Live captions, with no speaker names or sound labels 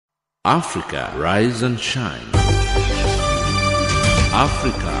Africa, rise and shine.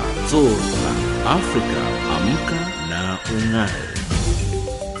 Africa, zorka. Africa, amka na ungae.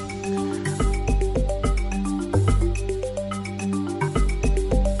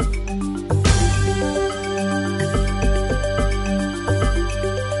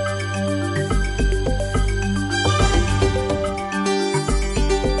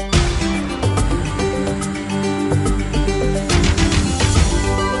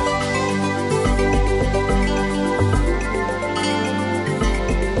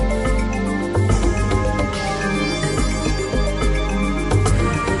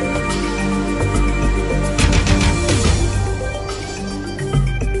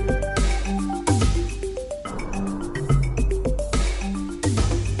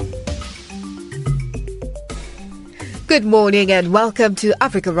 Good morning and welcome to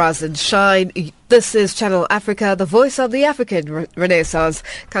Africa Rise and Shine. This is Channel Africa, the voice of the African Renaissance,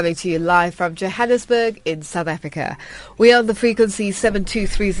 coming to you live from Johannesburg in South Africa. We are on the frequency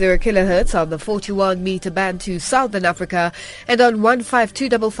 7230 kHz on the 41-meter band to Southern Africa and on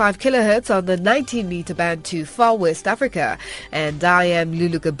 15255 kHz on the 19-meter band to Far West Africa. And I am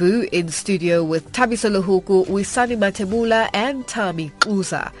Lulu Gabu in studio with Thabiso Lehuku, Wisani Matemula and Tami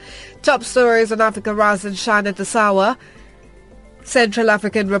Uza. Top stories on Africa Rise and Shine at this hour. Central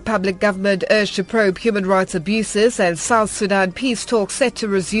African Republic government urged to probe human rights abuses, and South Sudan peace talks set to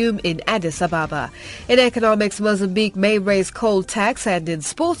resume in Addis Ababa. In economics, Mozambique may raise coal tax, and in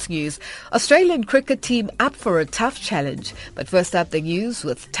sports news, Australian cricket team up for a tough challenge. But first up, the news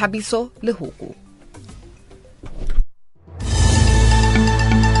with Thabiso Lehuku.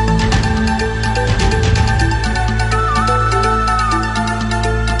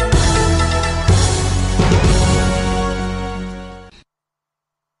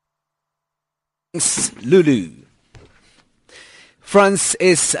 Lulu. France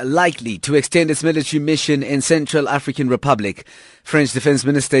is likely to extend its military mission in Central African Republic. French Defense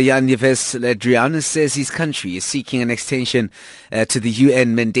Minister Jean-Yves Le Drian says his country is seeking an extension to the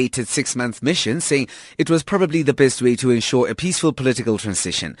UN-mandated 6-month mission, saying it was probably the best way to ensure a peaceful political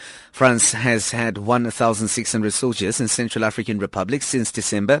transition. France has had 1,600 soldiers in Central African Republic since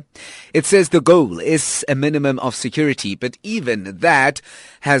December. It says the goal is a minimum of security, but even that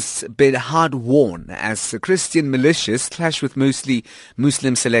has been hard-won as Christian militias clash with mostly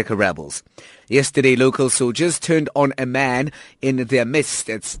Muslim Seleka rebels. Yesterday, local soldiers turned on a man in their midst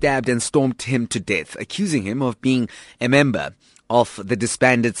and stabbed and stomped him to death, accusing him of being a member of the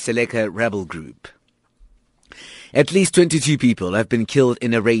disbanded Seleka rebel group. At least 22 people have been killed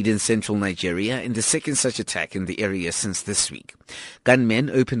in a raid in central Nigeria, in the second such attack in the area since this week. Gunmen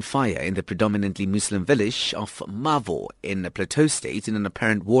opened fire in the predominantly Muslim village of Mavo in Plateau State in an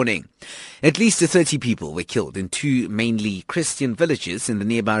apparent warning. At least 30 people were killed in two mainly Christian villages in the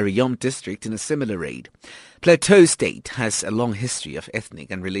nearby Riyom district in a similar raid. Plateau State has a long history of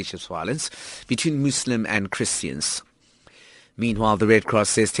ethnic and religious violence between Muslim and Christians. Meanwhile, the Red Cross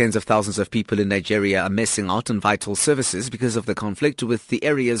says tens of thousands of people in Nigeria are missing out on vital services because of the conflict, with the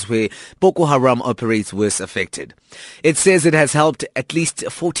areas where Boko Haram operates worse affected. It says it has helped at least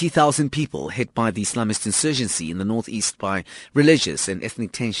 40,000 people hit by the Islamist insurgency in the northeast by religious and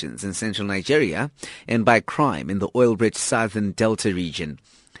ethnic tensions in central Nigeria and by crime in the oil-rich southern Delta region.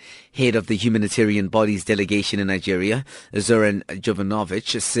 Head of the humanitarian body's delegation in Nigeria, Zoran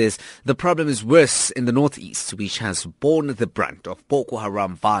Jovanovic, says the problem is worse in the northeast, which has borne the brunt of Boko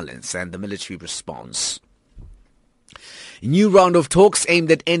Haram violence and the military response. A new round of talks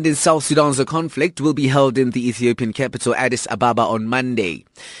aimed at ending South Sudan's conflict will be held in the Ethiopian capital Addis Ababa on Monday.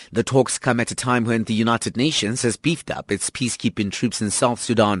 The talks come at a time when the United Nations has beefed up its peacekeeping troops in South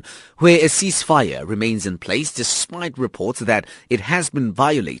Sudan, where a ceasefire remains in place despite reports that it has been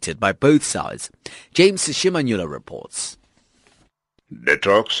violated by both sides. James Shimanyula reports. The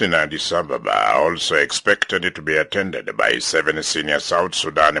talks in Addis Ababa are also expected to be attended by 7 senior South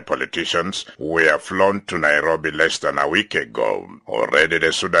Sudan politicians who were flown to Nairobi less than a week ago. Already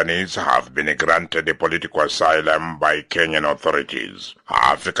the Sudanese have been granted political asylum by Kenyan authorities.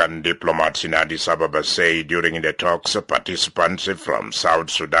 African diplomats in Addis Ababa say during the talks, participants from South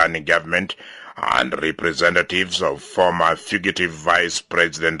Sudan government and representatives of former fugitive Vice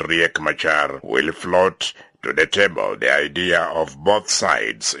President Riek Machar will float to the table the idea of both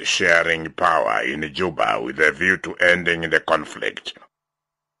sides sharing power in Juba with a view to ending the conflict.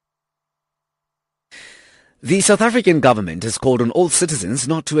 The South African government has called on all citizens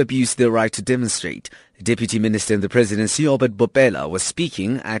not to abuse their right to demonstrate. Deputy Minister in the Presidency, Obed Bopela, was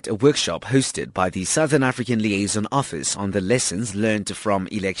speaking at a workshop hosted by the Southern African Liaison Office on the lessons learned from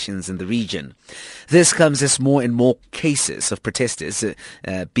elections in the region. This comes as more and more cases of protesters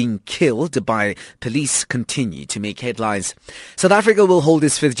being killed by police continue to make headlines. South Africa will hold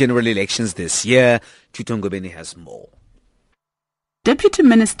its 5th general elections this year. Tutongobeni has more. Deputy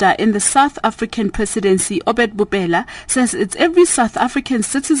Minister in the South African Presidency, Obed Bopela, says it's every South African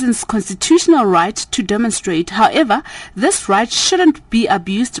citizen's constitutional right to demonstrate. However, this right shouldn't be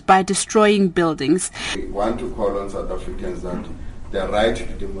abused by destroying buildings. We want to call on South Africans that the right to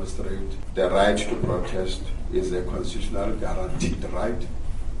demonstrate, the right to protest is a constitutional guaranteed right,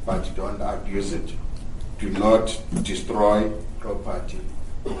 but don't abuse it. Do not destroy property.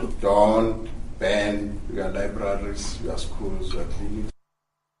 Don't ban your libraries, your schools, your clinics.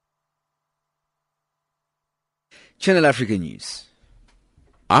 Channel Africa News.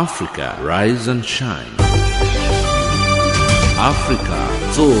 Africa, rise and shine. Africa,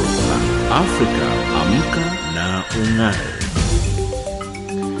 zorka. Africa, amka na ung'are.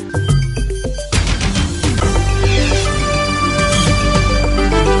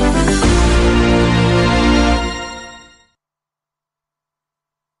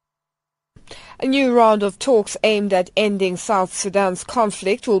 A new round of talks aimed at ending South Sudan's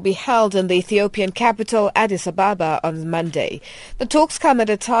conflict will be held in the Ethiopian capital, Addis Ababa, on Monday. The talks come at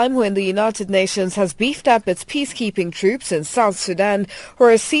a time when the United Nations has beefed up its peacekeeping troops in South Sudan,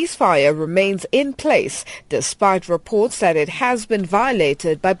 where a ceasefire remains in place, despite reports that it has been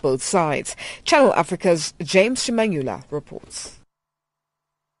violated by both sides. Channel Africa's James Shimanyula reports.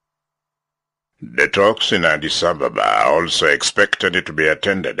 The talks in Addis Ababa are also expected to be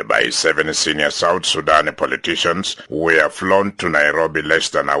attended by 7 senior South Sudan politicians who were flown to Nairobi less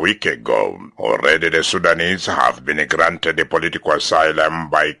than a week ago. Already the Sudanese have been granted political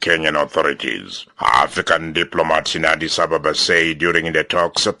asylum by Kenyan authorities. African diplomats in Addis Ababa say during the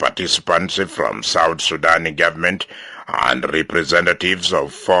talks participants from South Sudan government and representatives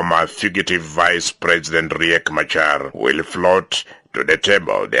of former fugitive Vice President Riek Machar will float to the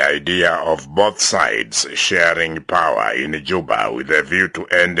table the idea of both sides sharing power in Juba with a view to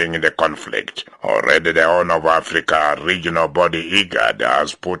ending the conflict. Already the Horn of Africa regional body IGAD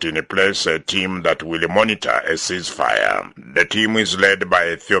has put in place a team that will monitor a ceasefire. The team is led by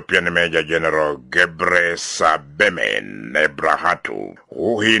Ethiopian Major General Gebre Sabeme Nebrahatu,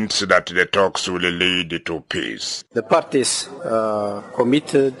 who hints that the talks will lead to peace. The parties are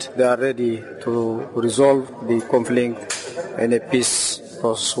committed, they are ready to resolve the conflict in a peaceful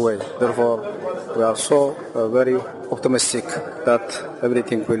way. Therefore, we are so very optimistic that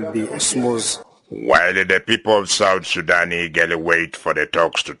everything will be smooth. While the people of South Sudan eagerly wait for the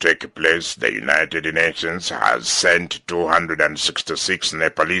talks to take place, the United Nations has sent 266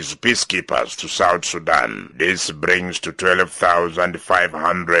 Nepalese peacekeepers to South Sudan. This brings to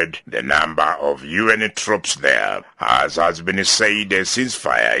 12,500 the number of UN troops there. As has been said, a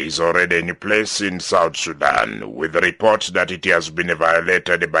ceasefire is already in place in South Sudan, with reports that it has been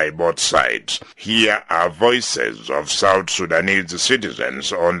violated by both sides. Here are voices of South Sudanese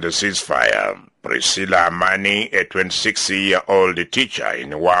citizens on the ceasefire. Priscilla Amani, a 26-year-old teacher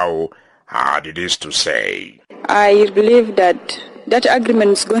in Wau, had this to say. I believe that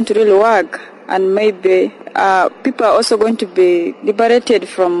agreement is going to really work, and maybe people are also going to be liberated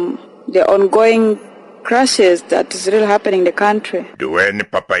from the ongoing crashes that is really happening in the country. Duane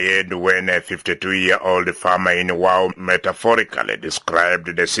Papaye Duane, a 52-year-old farmer in Wau, metaphorically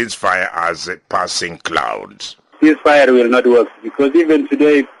described the ceasefire as passing clouds. Ceasefire will not work because even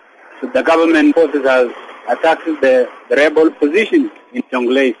today, the government forces have attacked the rebel positions in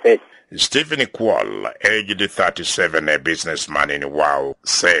Jonglei State. Stephen Kwal, aged 37, a businessman in Wau,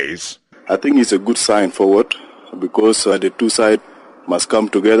 says, I think it's a good sign forward because the two sides must come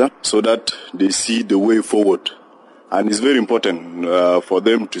together so that they see the way forward. And it's very important for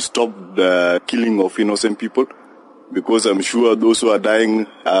them to stop the killing of innocent people because I'm sure those who are dying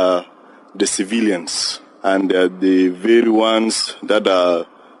are the civilians and the very ones that are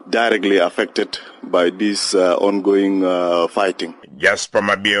directly affected by this ongoing fighting. Jasper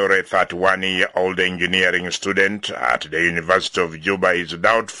Mabiore, a 31-year-old engineering student at the University of Juba, is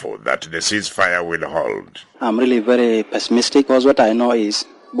doubtful that the ceasefire will hold. I'm really very pessimistic because what I know is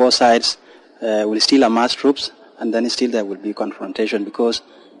both sides will still amass troops and then still there will be confrontation because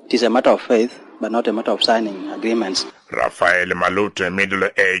it is a matter of faith but not a matter of signing agreements. Rafael Malute, a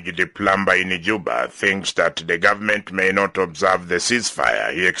middle-aged plumber in Juba, thinks that the government may not observe the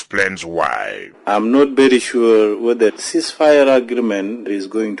ceasefire. He explains why. I'm not very sure whether the ceasefire agreement is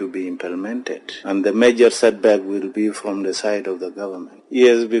going to be implemented, and the major setback will be from the side of the government.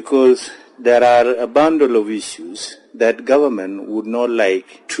 Yes, because there are a bundle of issues that government would not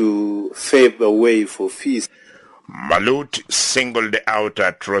like to pave a way for peace. Malut singled out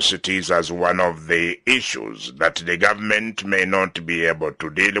atrocities as one of the issues that the government may not be able to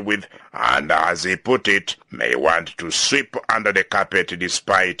deal with, and as he put it, may want to sweep under the carpet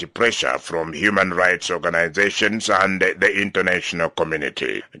despite pressure from human rights organizations and the international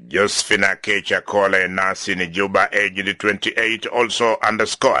community. Josephina Kechakola, a nurse in Juba, aged 28, also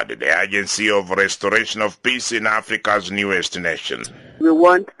underscored the urgency of restoration of peace in Africa's newest nation. We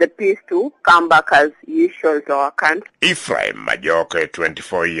want the peace to come back as usual to our country. Ephraim Majoka, a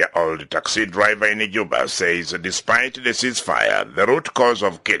 24-year-old taxi driver in Juba, says despite the ceasefire, the root cause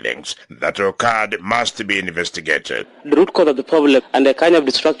of killings that occurred must be investigated. The root cause of the problem and the kind of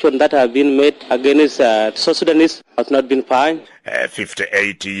destruction that have been made against South Sudanese has not been found. A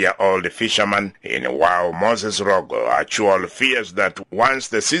 58-year-old fisherman in Wau, Moses Rogo, actually fears that once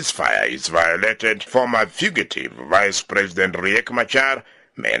the ceasefire is violated, former fugitive Vice President Riek Machar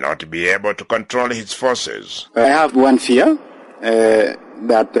may not be able to control his forces. I have one fear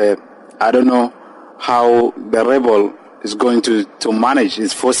that I don't know how the rebel is going to manage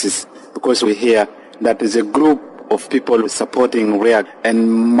his forces, because we hear that there's a group of people supporting Riek,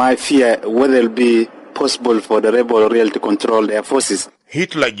 and my fear whether it will be possible for the rebel real to control their forces.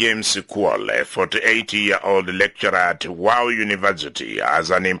 Hitler James Kwol, a 48-year-old lecturer at Wau University,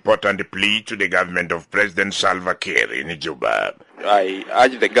 has an important plea to the government of President Salva Kiir in Juba. I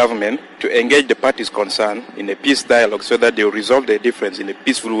urge the government to engage the parties concerned in a peace dialogue so that they will resolve their difference in a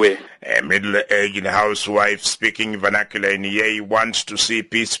peaceful way. A middle-aged housewife speaking vernacular in Yei wants to see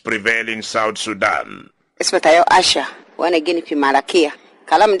peace prevail in South Sudan. Asha, Malakia.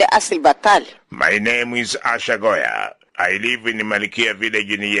 My name is Asha Goya. I live in Malikia village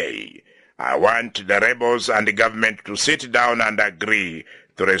in Yei. I want the rebels and the government to sit down and agree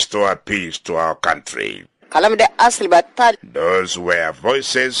to restore peace to our country. Those were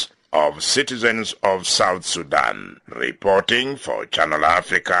voices of citizens of South Sudan. Reporting for Channel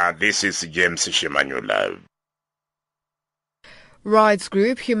Africa, this is James Shimanyula. Rights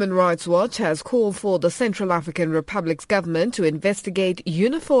group Human Rights Watch has called for the Central African Republic's government to investigate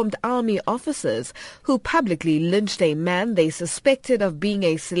uniformed army officers who publicly lynched a man they suspected of being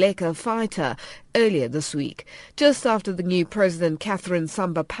a Seleka fighter earlier this week, just after the new President Catherine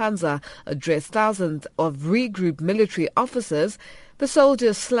Samba-Panza addressed thousands of regrouped military officers. The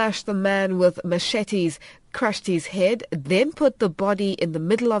soldiers slashed the man with machetes, crushed his head, then put the body in the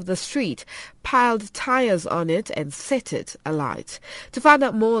middle of the street, piled tires on it and set it alight. To find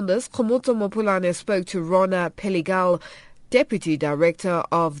out more on this, Khomotso Mopulane spoke to Rona Peligal, Deputy Director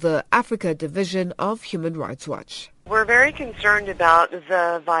of the Africa Division of Human Rights Watch. We're very concerned about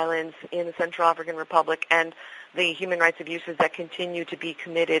the violence in the Central African Republic and the human rights abuses that continue to be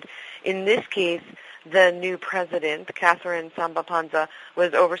committed. In this case, the new president, Catherine Samba-Panza,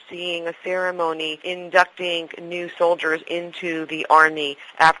 was overseeing a ceremony inducting new soldiers into the army.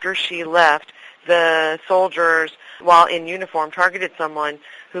 After she left, the soldiers, while in uniform, targeted someone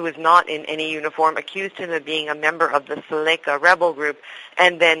who was not in any uniform, accused him of being a member of the Seleka rebel group,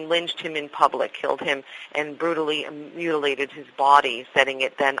 and then lynched him in public, killed him, and brutally mutilated his body, setting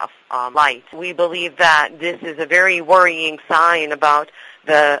it then alight. We believe that this is a very worrying sign about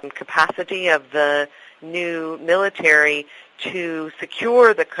the capacity of the new military to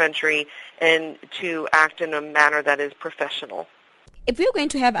secure the country and to act in a manner that is professional. If we're going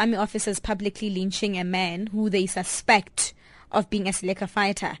to have army officers publicly lynching a man who they suspect of being a Seleka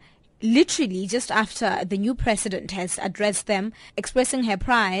fighter, literally just after the new president has addressed them, expressing her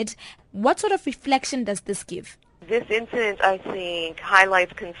pride, what sort of reflection does this give? This incident, I think,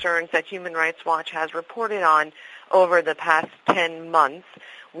 highlights concerns that Human Rights Watch has reported on over the past 10 months.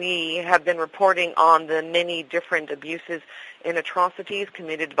 We have been reporting on the many different abuses and atrocities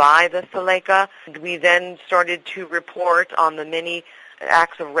committed by the Seleka. We then started to report on the many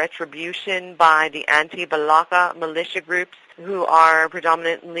acts of retribution by the anti-Balaka militia groups who are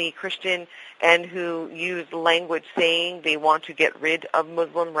predominantly Christian and who use language saying they want to get rid of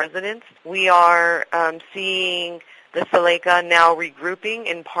Muslim residents. We are seeing the Seleka now regrouping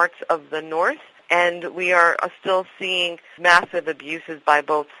in parts of the north, and we are still seeing massive abuses by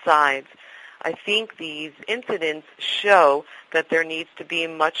both sides. I think these incidents show that there needs to be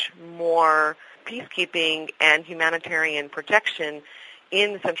much more peacekeeping and humanitarian protection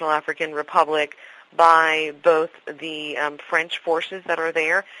in the Central African Republic by both the French forces that are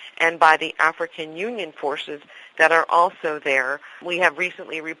there and by the African Union forces that are also there. We have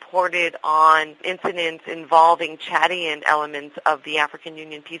recently reported on incidents involving Chadian elements of the African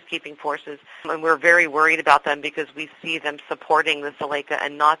Union peacekeeping forces, and we're very worried about them because we see them supporting the Seleka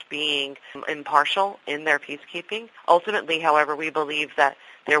and not being impartial in their peacekeeping. Ultimately, however, we believe that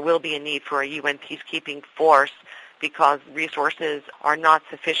there will be a need for a UN peacekeeping force because resources are not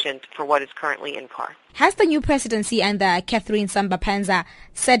sufficient for what is currently in CAR. Has the new presidency under Catherine Samba-Panza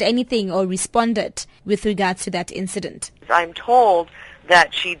said anything or responded with regards to that incident? I'm told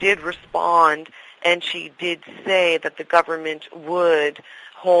that she did respond and she did say that the government would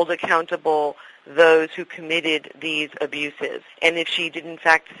hold accountable those who committed these abuses. And if she did in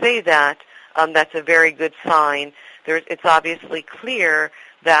fact say that, that's a very good sign. It's obviously clear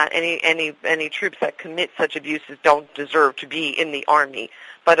that any troops that commit such abuses don't deserve to be in the army.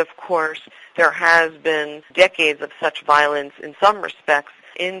 But of course, there has been decades of such violence in some respects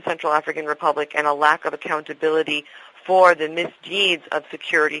in Central African Republic and a lack of accountability for the misdeeds of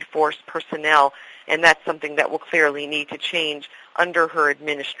security force personnel, and that's something that will clearly need to change under her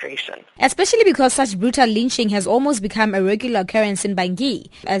administration. Especially because such brutal lynching has almost become a regular occurrence in Bangui,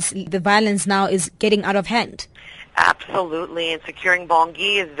 as the violence now is getting out of hand. Absolutely, and securing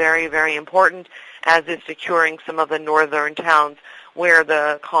Bangui is very, very important, as is securing some of the northern towns where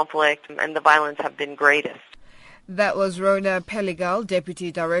the conflict and the violence have been greatest. That was Rona Peligal,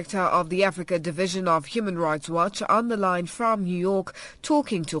 Deputy Director of the Africa Division of Human Rights Watch, on the line from New York,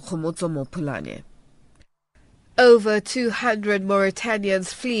 talking to Khomotso Mopulane. Over 200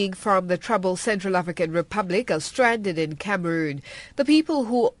 Mauritanians fleeing from the troubled Central African Republic are stranded in Cameroon. The people,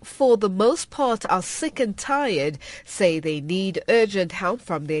 who for the most part are sick and tired, say they need urgent help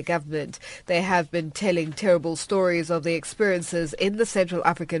from their government. They have been telling terrible stories of their experiences in the Central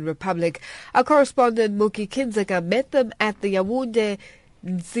African Republic. Our correspondent Muki Kinzeka met them at the Yaoundé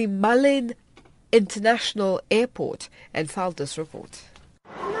Nzimalin International Airport and filed this report.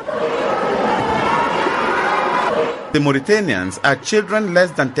 The Mauritanians are children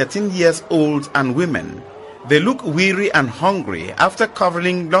less than 13 years old and women. They look weary and hungry after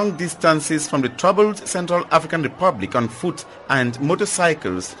covering long distances from the troubled Central African Republic on foot and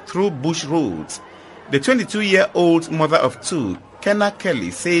motorcycles through bush roads. The 22-year-old mother of two, Kenna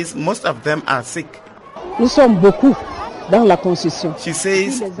Kelly, says most of them are sick. Nous sommes beaucoup dans la concession. She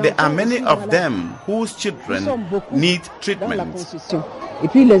says there are many of them whose children need treatment. Et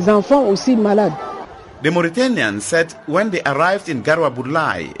puis les enfants aussi malades. The Mauritanians said when they arrived in Garoua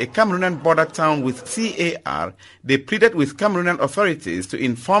Boulay, a Cameroonian border town with CAR, they pleaded with Cameroonian authorities to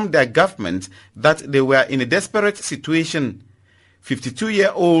inform their government that they were in a desperate situation.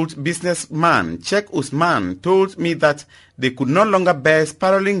 52-year-old businessman Cheikh Ousmane told me that they could no longer bear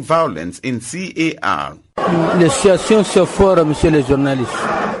spiraling violence in CAR.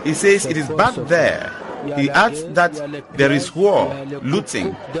 He says it is bad there. He adds that there is war,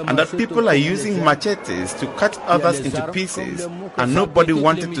 looting, and that people are using machetes to cut others into pieces, and nobody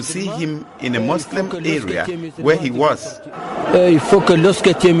wanted to see him in a Muslim area where he was.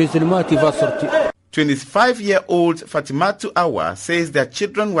 25-year-old Fatimatu Awa says their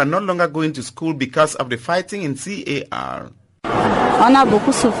children were no longer going to school because of the fighting in CAR.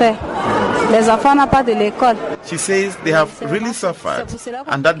 She says they have really suffered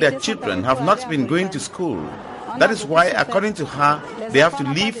and that their children have not been going to school. That is why, according to her, they have to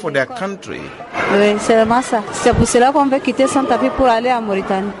leave for their country.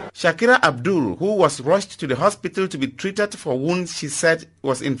 Shakira Abdul, who was rushed to the hospital to be treated for wounds she said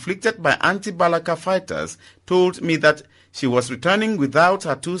was inflicted by anti-Balaka fighters, told me that she was returning without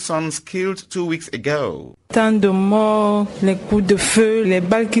her two sons killed 2 weeks ago.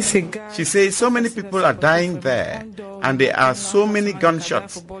 She says so many people are dying there and there are so many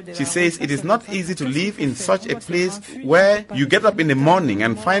gunshots. She says it is not easy to live in such a place where you get up in the morning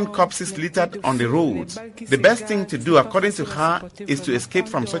and find corpses littered on the roads. The best thing to do, according to her, is to escape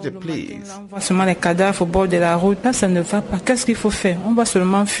from such a place.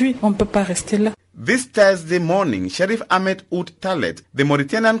 This Thursday morning, Sheriff Ahmed Oud Talet, the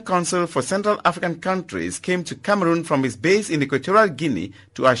Mauritanian consul for Central African countries, came to Cameroon from his base in Equatorial Guinea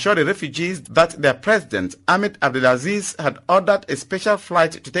to assure the refugees that their president, Ahmed Abdelaziz, had ordered a special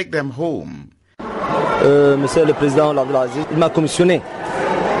flight to take them home. Monsieur le Président Abdelaziz, il m'a commissionné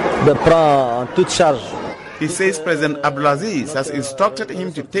de prendre en toute charge He says President Abdulaziz has instructed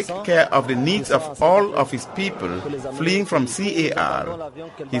him to take care of the needs of all of his people fleeing from CAR.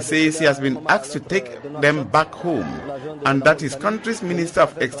 He says he has been asked to take them back home and that his country's Minister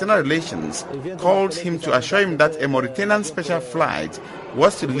of External Relations called him to assure him that a Mauritanian special flight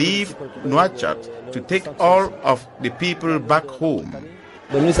was to leave Nouakchott to take all of the people back home.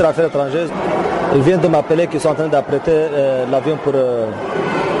 Le ministre des Affaires étrangères, il vient de m'appeler qu'ils sont en train d'apprêter l'avion pour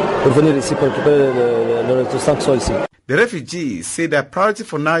venir ici pour occuper le ressortissants qui sont ici. The refugees say their priority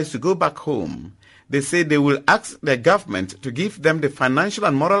for now is to go back home. They say they will ask their government to give them the financial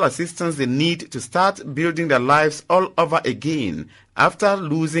and moral assistance they need to start building their lives all over again after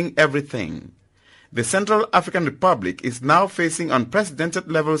losing everything. The Central African Republic is now facing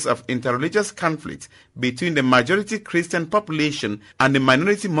unprecedented levels of interreligious conflict between the majority Christian population and the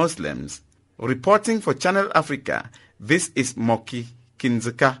minority Muslims. Reporting for Channel Africa, this is Moki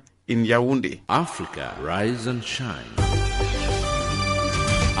Kinzeka in Yaoundé. Africa, rise and shine.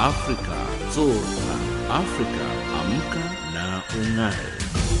 Africa, zorka. Africa, amka na ung'are.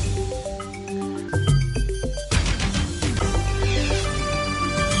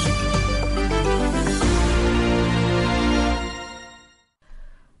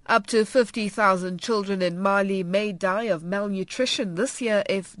 Up to 50,000 children in Mali may die of malnutrition this year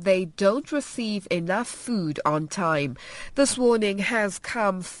if they don't receive enough food on time. This warning has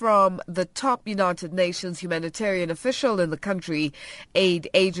come from the top United Nations humanitarian official in the country. Aid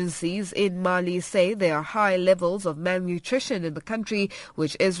agencies in Mali say there are high levels of malnutrition in the country,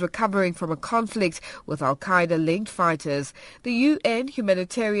 which is recovering from a conflict with Al-Qaeda-linked fighters. The UN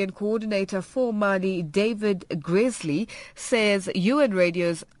humanitarian coordinator for Mali, David Grizzly, tells UN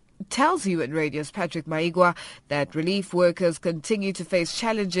Radio's Patrick Maigwa that relief workers continue to face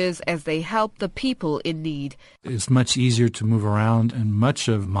challenges as they help the people in need. It's much easier to move around in much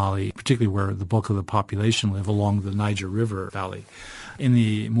of Mali, particularly where the bulk of the population live along the Niger River Valley. In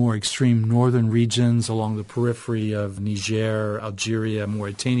the more extreme northern regions along the periphery of Niger, Algeria,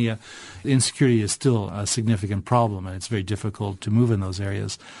 Mauritania, insecurity is still a significant problem, and it's very difficult to move in those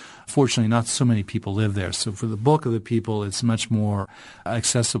areas. Fortunately, not so many people live there, so for the bulk of the people, it's much more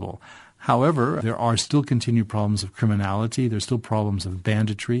accessible. However, there are still continued problems of criminality. There's still problems of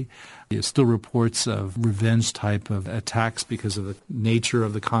banditry. There's still reports of revenge type of attacks because of the nature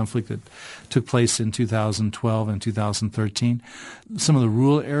of the conflict that took place in 2012 and 2013. Some of the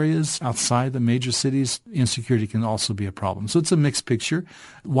rural areas outside the major cities, insecurity can also be a problem. So it's a mixed picture.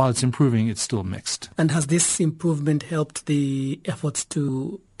 While it's improving, it's still mixed. And has this improvement helped the efforts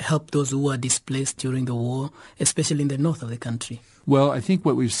to help those who are displaced during the war, especially in the north of the country? Well, I think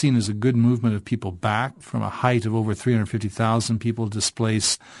what we've seen is a good movement of people back from a height of over 350,000 people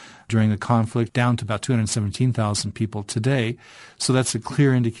displaced during the conflict down to about 217,000 people today. So that's a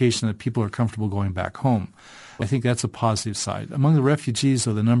clear indication that people are comfortable going back home. I think that's a positive side. Among the refugees,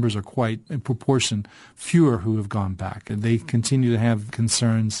 though, the numbers are quite, in proportion, fewer who have gone back. And they continue to have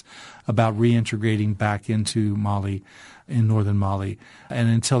concerns about reintegrating back into Mali, in northern Mali. And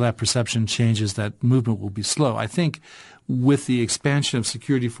until that perception changes, that movement will be slow. I think with the expansion of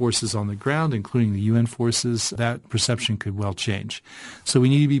security forces on the ground, including the UN forces, that perception could well change. So we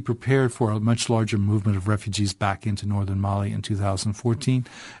need to be prepared for a much larger movement of refugees back into northern Mali in 2014,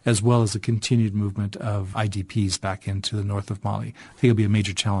 as well as a continued movement of IDPs back into the north of Mali. I think it'll be a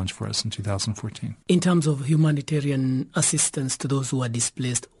major challenge for us in 2014. In terms of humanitarian assistance to those who are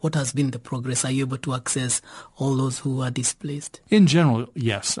displaced, what has been the progress? Are you able to access all those who are displaced? In general,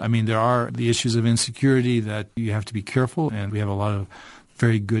 yes. I mean, there are the issues of insecurity that you have to be careful, and we have a lot of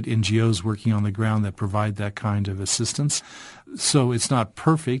very good NGOs working on the ground that provide that kind of assistance. So it's not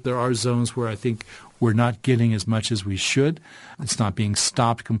perfect. There are zones where I think we're not getting as much as we should. It's not being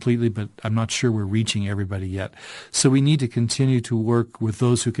stopped completely, but I'm not sure we're reaching everybody yet. So we need to continue to work with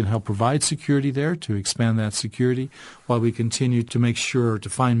those who can help provide security there, to expand that security, while we continue to make sure to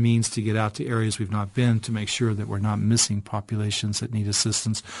find means to get out to areas we've not been, to make sure that we're not missing populations that need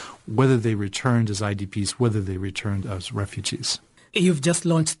assistance, whether they returned as IDPs, whether they returned as refugees. You've just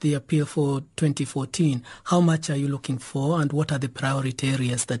launched the appeal for 2014. How much are you looking for, and what are the priority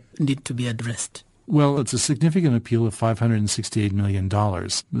areas that need to be addressed? Well, it's a significant appeal of $568 million.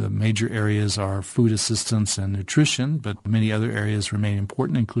 The major areas are food assistance and nutrition, but many other areas remain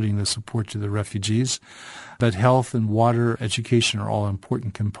important, including the support to the refugees. But health and water, education are all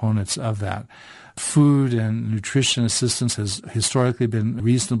important components of that. Food and nutrition assistance has historically been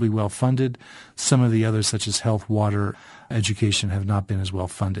reasonably well funded. Some of the others, such as health, water, education, have not been as well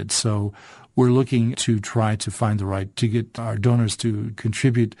funded. So we're looking to try to find the right, to get our donors to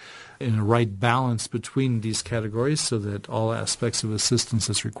contribute in a right balance between these categories so that all aspects of assistance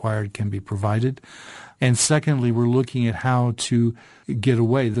that's required can be provided. And secondly, we're looking at how to get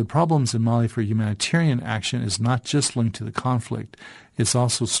away. The problems in Mali for humanitarian action is not just linked to the conflict. It's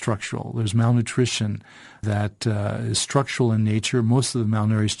also structural. There's malnutrition that is structural in nature. Most of the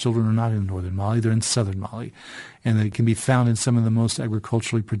malnourished children are not in northern Mali. They're in southern Mali. And it can be found in some of the most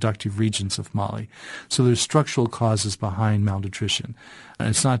agriculturally productive regions of Mali. So there's structural causes behind malnutrition. And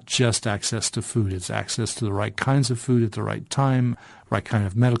it's not just access to food. It's access to the right kinds of food at the right time, right kind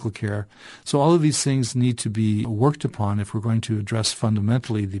of medical care. So all of these things need to be worked upon if we're going to address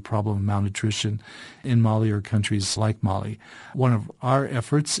fundamentally the problem of malnutrition in Mali or countries like Mali. One of our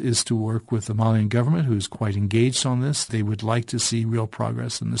efforts is to work with the Malian government, who's quite engaged on this. They would like to see real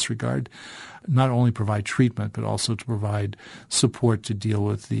progress in this regard, not only provide treatment, but also to provide support to deal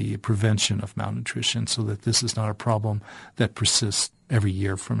with the prevention of malnutrition so that this is not a problem that persists every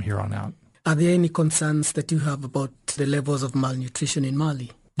year from here on out. Are there any concerns that you have about the levels of malnutrition in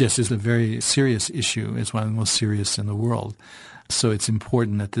Mali? Yes, it's a very serious issue. It's one of the most serious in the world. So it's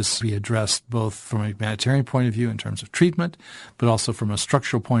important that this be addressed both from a humanitarian point of view in terms of treatment, but also from a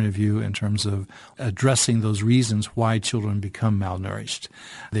structural point of view in terms of addressing those reasons why children become malnourished.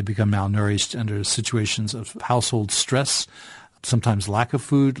 They become malnourished under situations of household stress, sometimes lack of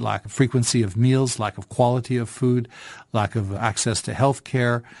food, lack of frequency of meals, lack of quality of food, lack of access to health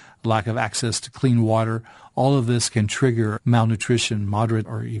care, lack of access to clean water. All of this can trigger malnutrition, moderate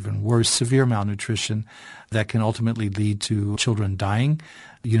or even worse, severe malnutrition that can ultimately lead to children dying.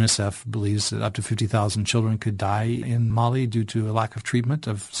 UNICEF believes that up to 50,000 children could die in Mali due to a lack of treatment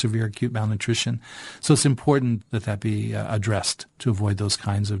of severe acute malnutrition. So it's important that that be addressed to avoid those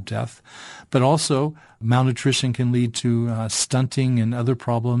kinds of death. But also, malnutrition can lead to stunting and other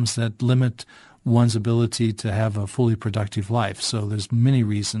problems that limit one's ability to have a fully productive life. So there's many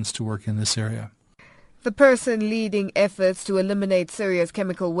reasons to work in this area. The person leading efforts to eliminate Syria's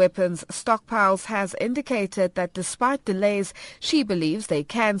chemical weapons stockpiles has indicated that despite delays, she believes they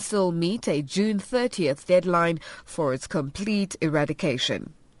can still meet a June 30th deadline for its complete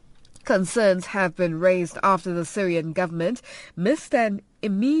eradication. Concerns have been raised after the Syrian government missed an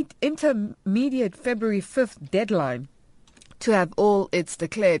intermediate February 5th deadline to have all its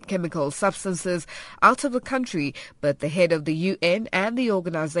declared chemical substances out of the country, but the head of the UN and the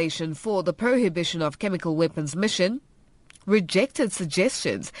Organization for the Prohibition of Chemical Weapons mission rejected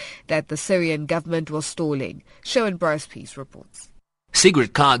suggestions that the Syrian government was stalling. Sherwin Bryce-Peace reports.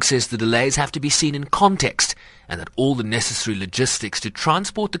 Sigrid Kaag says the delays have to be seen in context and that all the necessary logistics to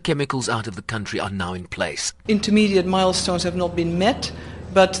transport the chemicals out of the country are now in place. Intermediate milestones have not been met,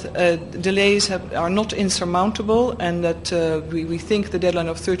 but delays are not insurmountable, and that we think the deadline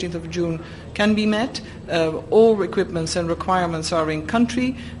of 13th of June can be met. All equipments and requirements are in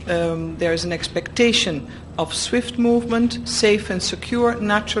country. There is an expectation of swift movement, safe and secure,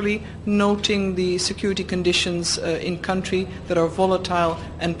 naturally noting the security conditions in country that are volatile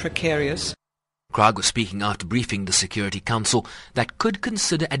and precarious. Kaag was speaking after briefing the Security Council that could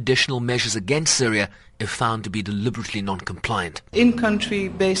consider additional measures against Syria if found to be deliberately non-compliant.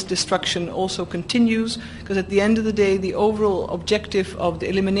 In-country-based destruction also continues, because at the end of the day, the overall objective of the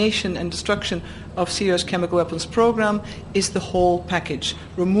elimination and destruction of Syria's chemical weapons program is the whole package.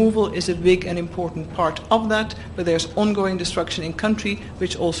 Removal is a big and important part of that, but there's ongoing destruction in country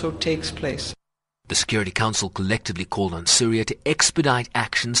which also takes place. The Security Council collectively called on Syria to expedite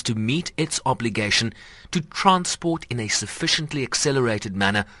actions to meet its obligation to transport in a sufficiently accelerated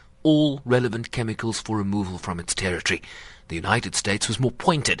manner all relevant chemicals for removal from its territory. The United States was more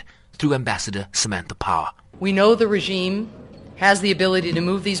pointed through Ambassador Samantha Power. We know the regime has the ability to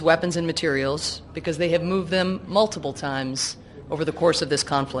move these weapons and materials because they have moved them multiple times over the course of this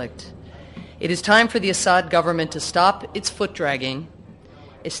conflict. It is time for the Assad government to stop its foot dragging,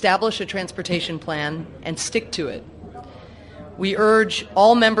 establish a transportation plan, and stick to it. We urge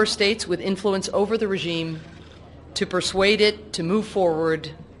all member states with influence over the regime to persuade it to move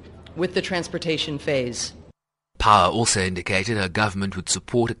forward with the transportation phase. Power also indicated her government would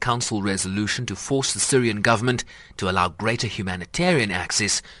support a council resolution to force the Syrian government to allow greater humanitarian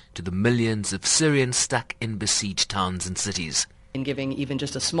access to the millions of Syrians stuck in besieged towns and cities. In giving even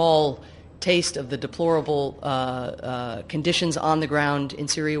just a small taste of the deplorable conditions on the ground in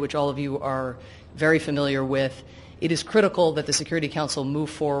Syria, which all of you are very familiar with, it is critical that the Security Council move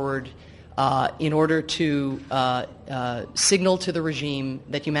forward in order to signal to the regime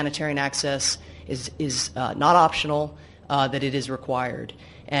that humanitarian access is not optional, that it is required.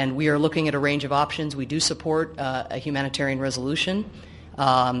 And we are looking at a range of options. We do support a humanitarian resolution,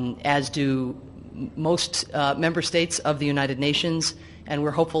 as do most member states of the United Nations, and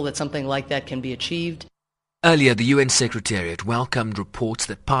we're hopeful that something like that can be achieved. Earlier, the UN Secretariat welcomed reports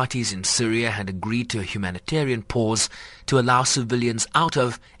that parties in Syria had agreed to a humanitarian pause to allow civilians out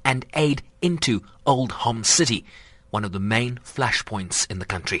of and aid into Old Homs City, one of the main flashpoints in the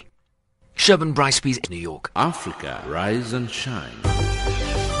country. Shervin Bryce-Pease, New York. Africa, rise and shine.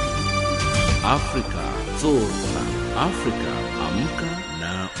 Africa, zorka. Africa, amka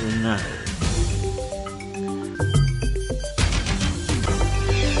na ung'are.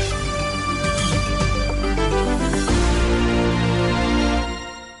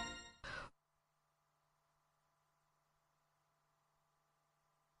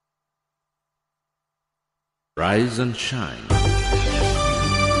 Rise and shine.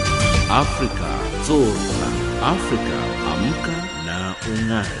 Africa, zorka. Africa, amka na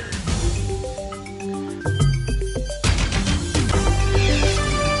ung'are.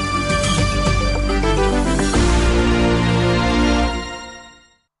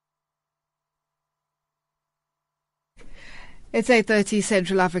 It's 8:30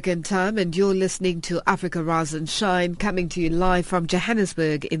 Central African Time and you're listening to Africa Rise and Shine, coming to you live from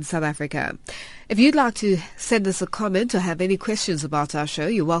Johannesburg in South Africa. If you'd like to send us a comment or have any questions about our show,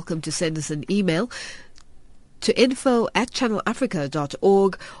 you're welcome to send us an email to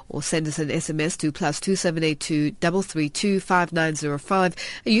info@channelafrica.org or send us an SMS to +2782 332 5905.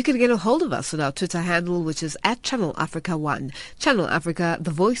 You can get a hold of us on our Twitter handle, which is @ChannelAfrica1. Channel Africa,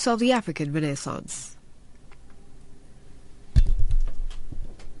 the voice of the African Renaissance.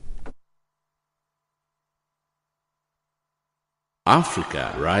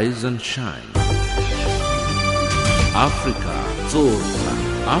 Africa, rise and shine. Africa, zorka.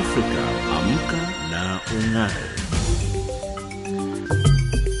 Africa, amka na ung'are.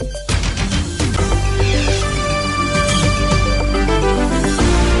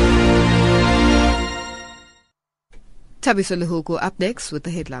 Tabiso Luhuku up next with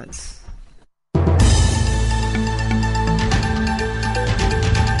the headlines.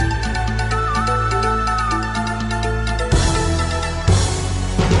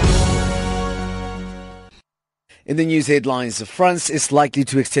 In the news headlines, France is likely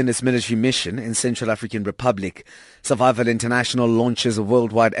to extend its military mission in Central African Republic. Survival International launches a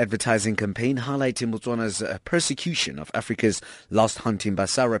worldwide advertising campaign highlighting Botswana's persecution of Africa's lost hunting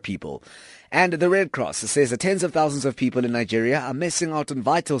Basara people. And the Red Cross says that tens of thousands of people in Nigeria are missing out on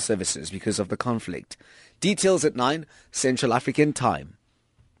vital services because of the conflict. Details at 9 Central African Time.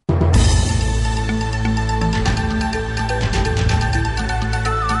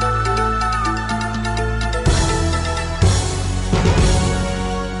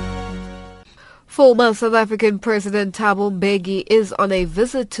 Former South African President Thabo Mbeki is on a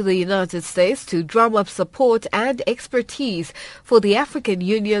visit to the United States to drum up support and expertise for the African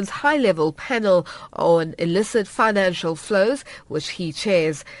Union's high-level panel on illicit financial flows, which he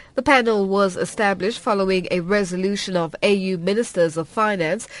chairs. The panel was established following a resolution of AU Ministers of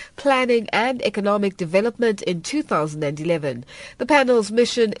Finance, Planning and Economic Development in 2011. The panel's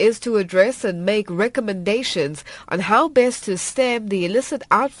mission is to address and make recommendations on how best to stem the illicit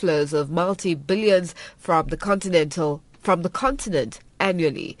outflows of multi-billions from the continent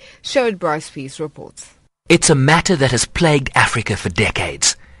annually. Shervin Bryce-Pease reports. It's a matter that has plagued Africa for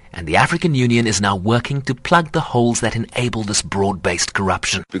decades, and the African Union is now working to plug the holes that enable this broad-based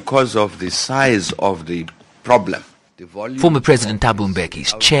corruption. Because of the size of the problem, Former President Thabo Mbeki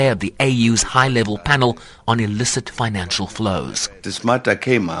is chair of the AU's high-level panel on illicit financial flows. This matter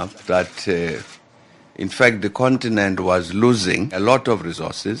came up that, in fact, the continent was losing a lot of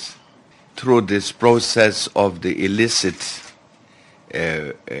resources through this process of the illicit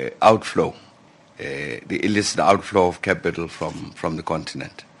outflow, of capital from the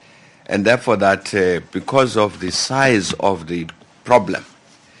continent. And therefore that because of the size of the problem,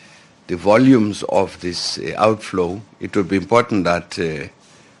 the volumes of this outflow, it would be important that the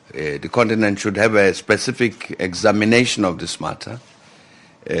continent should have a specific examination of this matter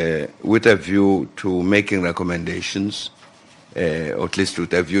with a view to making recommendations, or at least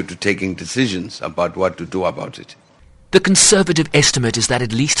with a view to taking decisions about what to do about it. The conservative estimate is that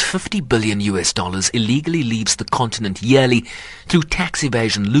at least $50 billion illegally leaves the continent yearly through tax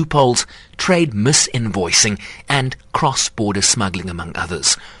evasion loopholes, trade misinvoicing, and cross-border smuggling, among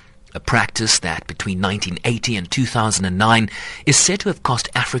others. A practice that between 1980 and 2009 is said to have cost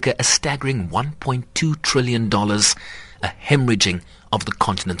Africa a staggering $1.2 trillion, a hemorrhaging of the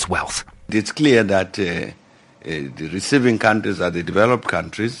continent's wealth. It's clear that the receiving countries are the developed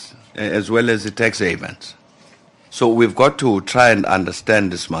countries as well as the tax havens. So we've got to try and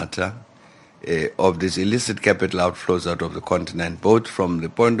understand this matter of these illicit capital outflows out of the continent, both from the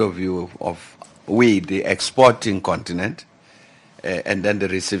point of view of we, the exporting continent, and then the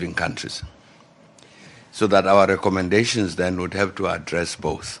receiving countries. So that our recommendations then would have to address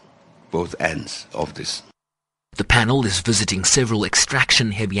both ends of this. The panel is visiting several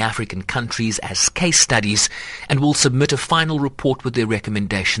extraction-heavy African countries as case studies and will submit a final report with their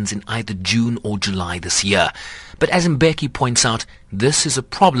recommendations in either June or July this year. But as Mbeki points out, this is a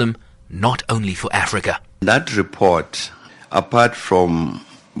problem not only for Africa. That report, apart from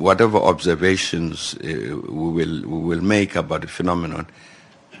whatever observations we will make about the phenomenon,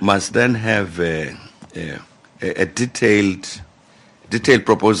 must then have a detailed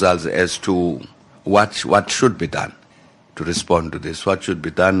proposals as to what should be done to respond to this, what should be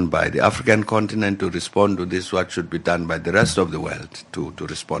done by the African continent to respond to this, what should be done by the rest of the world to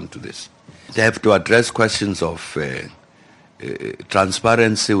respond to this. They have to address questions of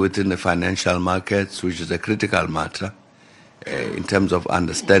transparency within the financial markets, which is a critical matter in terms of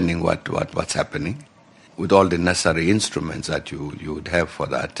understanding what's happening, with all the necessary instruments that you would have for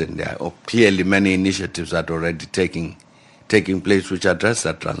that. And there are clearly many initiatives that are already taking place which address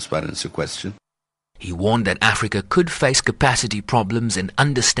that transparency question. He warned that Africa could face capacity problems in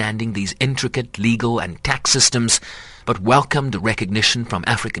understanding these intricate legal and tax systems, but welcomed the recognition from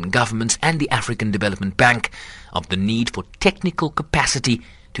African governments and the African Development Bank of the need for technical capacity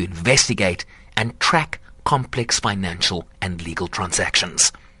to investigate and track complex financial and legal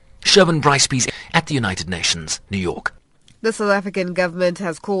transactions. Sherwin Bryce-Pease at the United Nations, New York. The South African government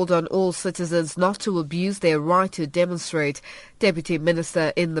has called on all citizens not to abuse their right to demonstrate. Deputy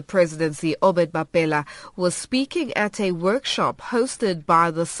Minister in the Presidency, Obed Mapela, was speaking at a workshop hosted by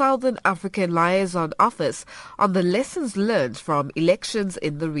the Southern African Liaison Office on the lessons learned from elections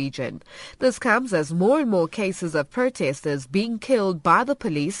in the region. This comes as more and more cases of protesters being killed by the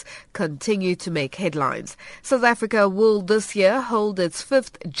police continue to make headlines. South Africa will this year hold its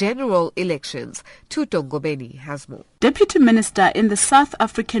 5th general elections. Tuto Ngobeni has more. Deputy Minister in the South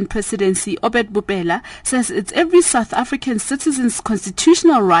African Presidency, Obed Mapela, says it's every South African citizen's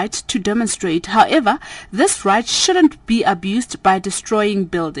constitutional right to demonstrate. However, this right shouldn't be abused by destroying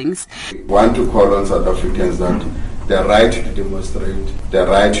buildings. We want to call on South Africans that the right to demonstrate, the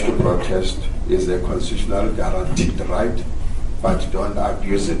right to protest is a constitutional guaranteed right, but don't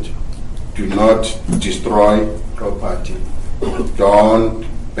abuse it. Do not destroy property. Don't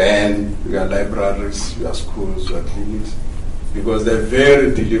ban your libraries, your schools, your clinics, because the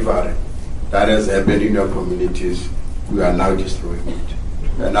very delivery that has happened in your communities, we are now destroying it.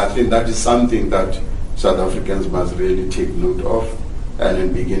 And I think that is something that South Africans must really take note of and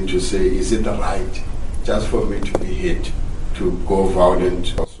then begin to say, is it right just for me to be hit, to go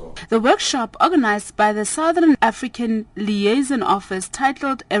violent also? The workshop, organized by the Southern African Liaison Office,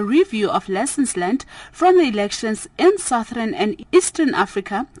 titled A Review of Lessons Learned from the Elections in Southern and Eastern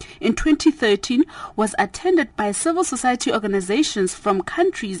Africa in 2013, was attended by civil society organizations from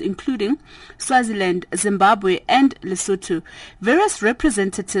countries including Swaziland, Zimbabwe and Lesotho. Various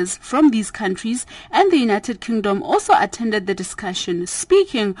representatives from these countries and the United Kingdom also attended the discussion.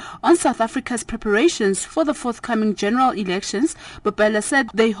 Speaking on South Africa's preparations for the forthcoming general elections, Mapela said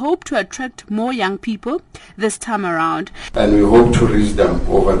they hope to attract more young people this time around. And we hope to reach them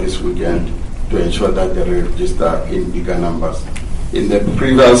over this weekend to ensure that they register in bigger numbers. In the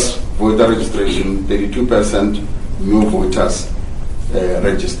previous voter registration, 32% new voters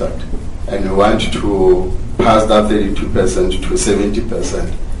registered. And we want to pass that 32% to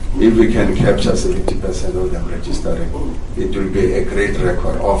 70%. If we can capture 70% of them registering, it will be a great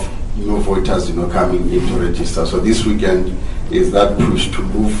record of new voters, coming in to register. So this weekend is that push to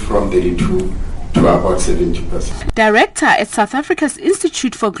move from 32 to about 70%. Director at South Africa's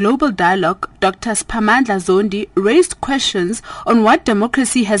Institute for Global Dialogue, Dr. Sphamandla Zondi, raised questions on what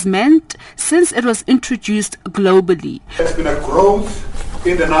democracy has meant since it was introduced globally. There's been a growth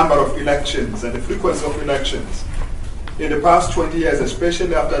in the number of elections and the frequency of elections in the past 20 years,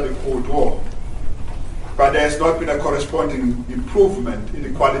 especially after the Cold War. But there has not been a corresponding improvement in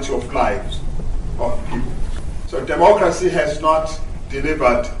the quality of lives of people. So democracy has not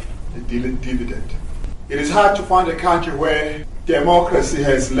delivered a dividend. It is hard to find a country where democracy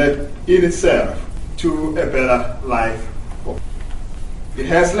has led in itself to a better life. It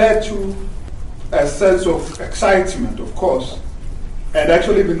has led to a sense of excitement, of course, and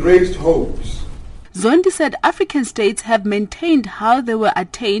actually been raised hopes. Zondi said African states have maintained how they were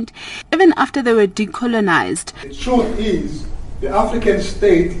attained even after they were decolonized. The truth is, the African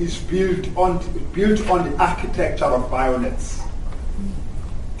state is built on the architecture of violence,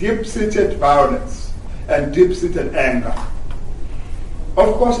 deep-seated violence and deep-seated anger.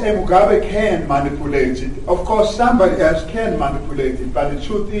 Of course, Mugabe can manipulate it. Of course, somebody else can manipulate it. But the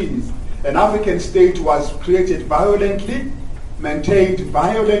truth is, an African state was created violently, maintained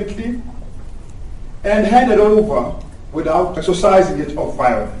violently, and handed over without exercising it of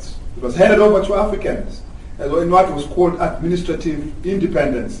violence. It was handed over to Africans in what was called administrative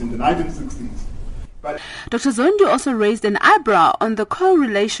independence in the 1960s. Dr. Zondi also raised an eyebrow on the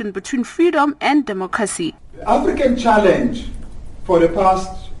correlation between freedom and democracy. The African challenge for the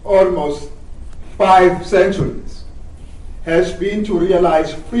past almost 5 centuries has been to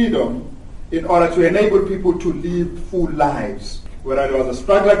realize freedom in order to enable people to live full lives, whether it was a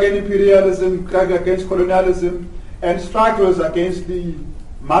struggle against imperialism, struggle against colonialism, and struggles against the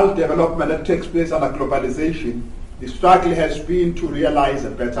maldevelopment that takes place under globalization. The struggle has been to realize a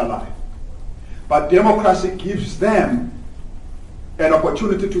better life. But democracy gives them an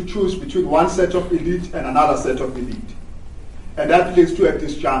opportunity to choose between one set of elite and another set of elite. And that leads to a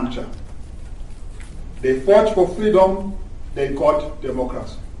disjuncture. They fought for freedom, they got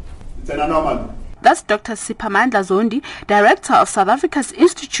democracy. It's an anomaly. That's Dr. Siphamandla Zondi, Director of South Africa's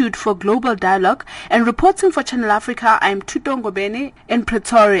Institute for Global Dialogue, and reporting for Channel Africa, I'm Tuto Ngobeni in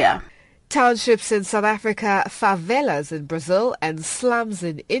Pretoria. Townships in South Africa, favelas in Brazil and slums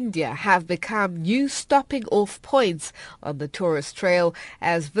in India have become new stopping-off points on the tourist trail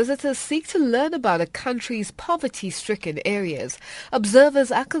as visitors seek to learn about a country's poverty-stricken areas.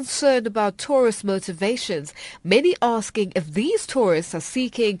 Observers are concerned about tourist motivations, many asking if these tourists are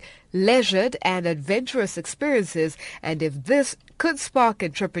seeking leisured and adventurous experiences and if this could spark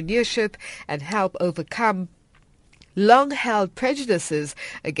entrepreneurship and help overcome long-held prejudices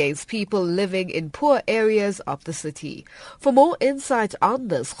against people living in poor areas of the city. For more insight on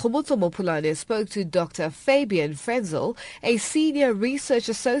this, Khomotso Mopulane spoke to Dr. Fabian Frenzel, a senior research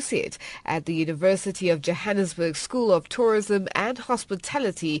associate at the University of Johannesburg School of Tourism and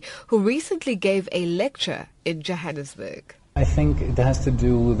Hospitality, who recently gave a lecture in Johannesburg. I think it has to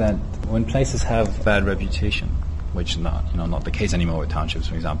do that when places have bad reputation, which not the case anymore with townships,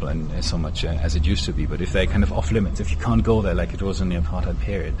 for example, and so much as it used to be. But if they're kind of off limits, if you can't go there like it was in the apartheid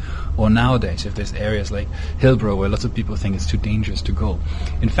period, or nowadays if there's areas like Hillbrow where lots of people think it's too dangerous to go.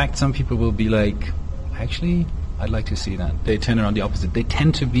 In fact, some people will be like, actually, I'd like to see that. They turn around the opposite. They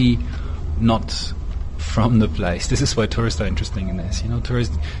tend to be not from the place. This is why tourists are interesting in this.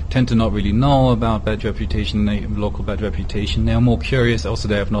 Tourists tend to not really know about bad reputation, local bad reputation. They are more curious. Also,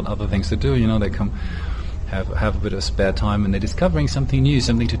 they have not other things to do. They come have a bit of spare time and they're discovering something new,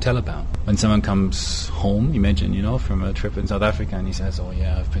 something to tell about. When someone comes home, imagine, from a trip in South Africa and he says, oh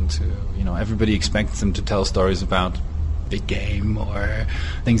yeah, I've been to, everybody expects them to tell stories about big game or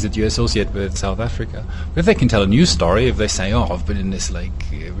things that you associate with South Africa. But if they can tell a new story, if they say, oh, I've been in this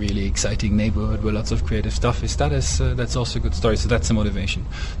really exciting neighborhood where lots of creative stuff is, that's also a good story. So that's a motivation.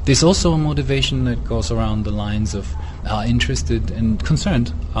 There's also a motivation that goes around the lines of interested and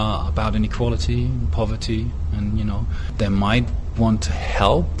concerned about inequality and poverty, and they might want to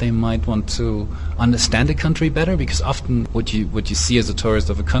help, they might want to understand a country better, because often what you see as a tourist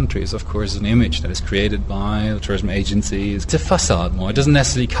of a country is of course an image that is created by tourism agencies. It's a facade more. It doesn't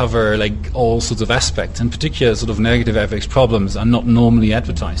necessarily cover all sorts of aspects, and particular sort of negative FX problems are not normally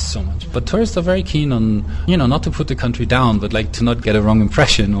advertised so much. But tourists are very keen on, not to put the country down, but to not get a wrong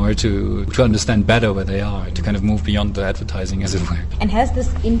impression, or to understand better where they are, to kind of move beyond the advertising, as it were. And has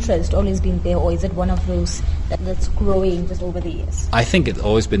this interest always been there, or is it one of those that's growing just over the years? I think it's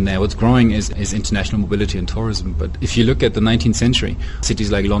always been there. What's growing is international mobility and tourism. But if you look at the 19th century,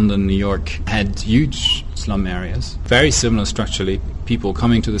 cities like London, New York had huge slum areas, very similar structurally, people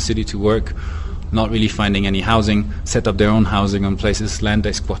coming to the city to work, not really finding any housing, set up their own housing on places, land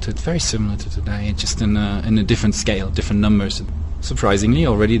they squatted, very similar to today, just in a different scale, different numbers. Surprisingly,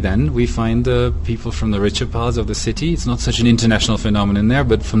 already then, we find people from the richer parts of the city. It's not such an international phenomenon there,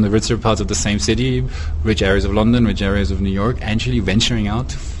 but from the richer parts of the same city, rich areas of London, rich areas of New York, actually venturing out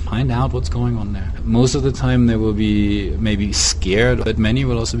to find out what's going on there. Most of the time they will be maybe scared, but many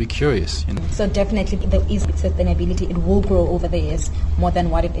will also be curious. So definitely there is sustainability. It will grow over the years more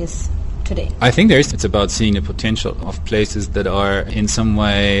than what it is today. I think it's about seeing the potential of places that are in some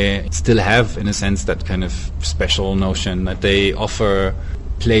way still have, in a sense, that kind of special notion that they offer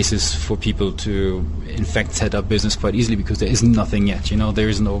places for people to in fact set up business quite easily, because there is nothing yet. There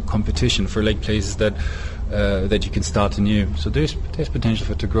is no competition for places that you can start anew. So there's potential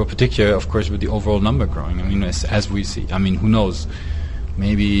for it to grow, particularly of course with the overall number growing. As we see, who knows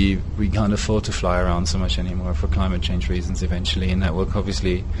maybe we can't afford to fly around so much anymore for climate change reasons eventually, and that will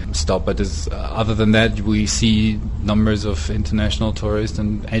obviously stop. But other than that, we see numbers of international tourists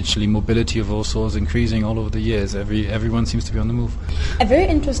and actually mobility of all sorts increasing all over the years. Everyone seems to be on the move. A very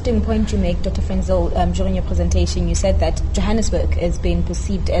interesting point you make, Dr. Frenzel, during your presentation. You said that Johannesburg is being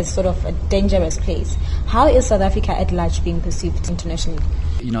perceived as sort of a dangerous place. How is South Africa at large being perceived internationally?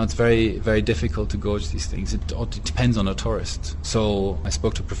 It's very, very difficult to gauge these things. It depends on a tourist. So I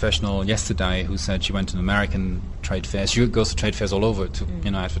spoke to a professional yesterday who said she went to an American trade fair. She goes to trade fairs all over to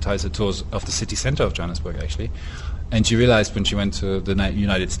advertise the tours of the city center of Johannesburg, actually. And she realized when she went to the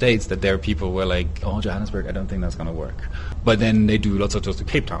United States that there people were like, oh, Johannesburg, I don't think that's going to work. But then they do lots of tours to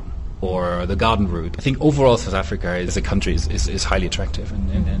Cape Town or the Garden Route. I think overall South Africa as a country is highly attractive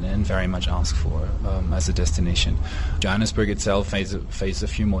and very much asked for as a destination. Johannesburg itself faces a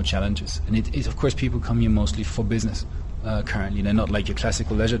few more challenges. And it of course, people come here mostly for business currently. They're not like your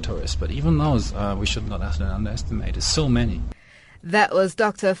classical leisure tourists. But even those, we should not underestimate. There's so many. That was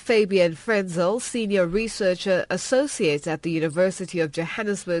Dr. Fabian Frenzel, Senior Researcher Associate at the University of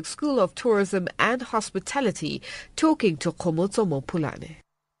Johannesburg School of Tourism and Hospitality, talking to Khomotso Mopulane.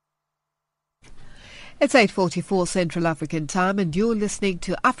 It's 8:44 Central African Time, and you're listening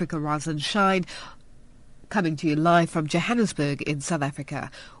to Africa Rise and Shine, coming to you live from Johannesburg in South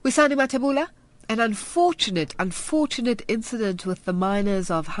Africa. Wisani Matebula, an unfortunate incident with the miners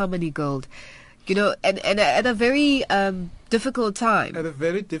of Harmony Gold. And at a very difficult time. At a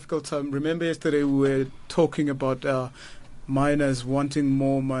very difficult time. Remember yesterday we were talking about miners wanting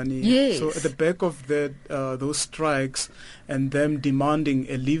more money. Yes. So at the back of that, those strikes and them demanding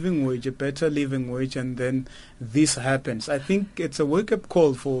a living wage, a better living wage, and then this happens. I think it's a wake-up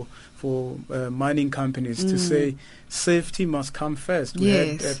call for mining companies to say safety must come first. We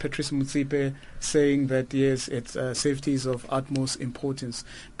had Patrice Motsepe saying that yes, it's safety is of utmost importance,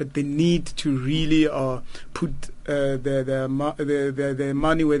 but they need to really put their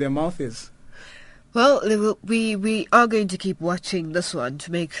money where their mouth is. Well, we are going to keep watching this one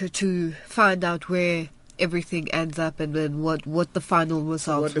to make sure to find out where everything ends up and then what the final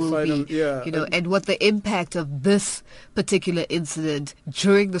results will be, and what the impact of this particular incident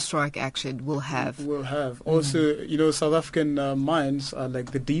during the strike action will have. Also, South African mines are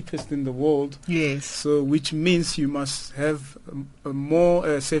like the deepest in the world. Yes. So, which means you must have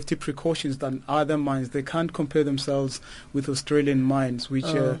more safety precautions than other mines. They can't compare themselves with Australian mines, which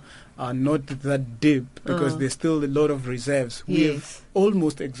are not that deep because there's still a lot of reserves. We have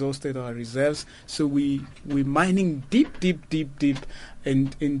almost exhausted our reserves, so we're mining deep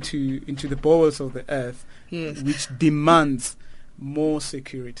and into the bowels of the earth, which demands more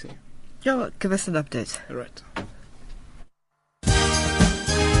security. Give us an update. All right.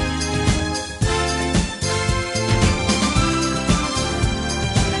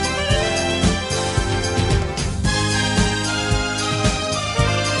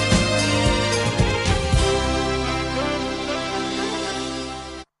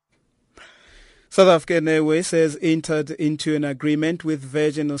 South African Airways has entered into an agreement with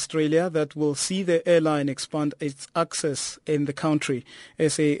Virgin Australia that will see the airline expand its access in the country.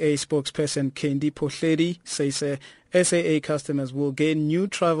 SAA spokesperson Kendi Pohledi says SAA customers will gain new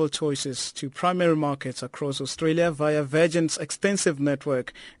travel choices to primary markets across Australia via Virgin's extensive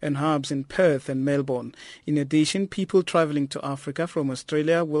network and hubs in Perth and Melbourne. In addition, people travelling to Africa from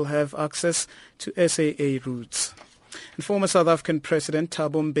Australia will have access to SAA routes. And former South African President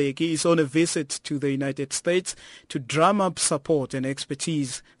Thabo Mbeki is on a visit to the United States to drum up support and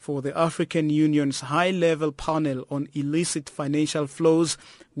expertise for the African Union's high-level panel on illicit financial flows,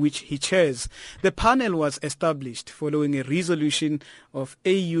 which he chairs. The panel was established following a resolution of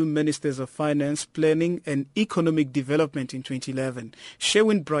AU Ministers of Finance, Planning and Economic Development in 2011.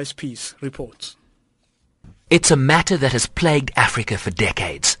 Sherwin Bryce-Peace reports. It's a matter that has plagued Africa for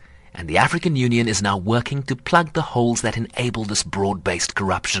decades. And the African Union is now working to plug the holes that enable this broad-based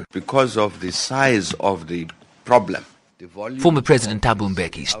corruption. Because of the size of the problem. Former President Thabo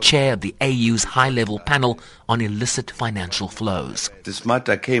Mbeki is chair of the AU's high-level panel on illicit financial flows. This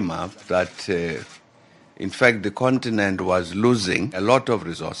matter came up that, in fact, the continent was losing a lot of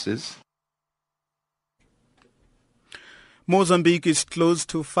resources. Mozambique is close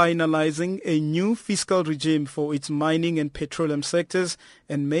to finalizing a new fiscal regime for its mining and petroleum sectors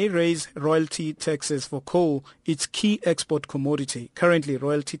and may raise royalty taxes for coal, its key export commodity. Currently,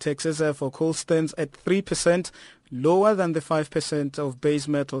 royalty taxes for coal stands at 3%, lower than the 5% of base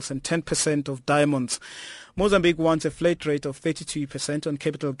metals and 10% of diamonds. Mozambique wants a flat rate of 32% on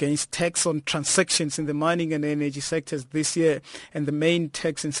capital gains tax on transactions in the mining and energy sectors this year. And the main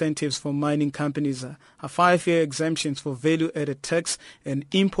tax incentives for mining companies are 5-year exemptions for value-added tax and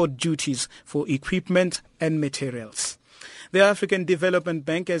import duties for equipment and materials. The African Development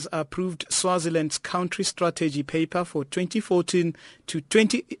Bank has approved Swaziland's country strategy paper for 2014 to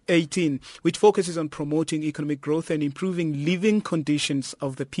 2018, which focuses on promoting economic growth and improving living conditions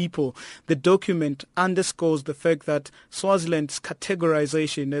of the people. The document underscores the fact that Swaziland's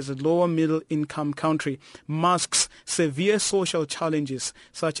categorization as a lower middle income country masks severe social challenges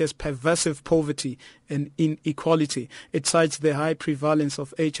such as pervasive poverty and inequality. It cites the high prevalence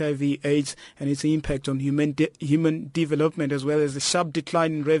of HIV/AIDS and its impact on human development, as well as the sharp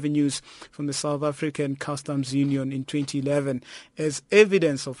decline in revenues from the South African Customs Union in 2011 as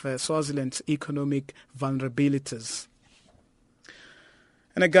evidence of Swaziland's economic vulnerabilities.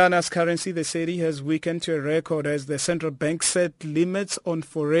 And Ghana's currency, the cedi, has weakened to a record as the central bank set limits on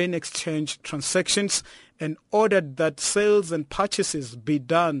foreign exchange transactions and ordered that sales and purchases be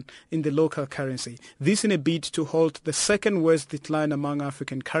done in the local currency. This in a bid to halt the second worst decline among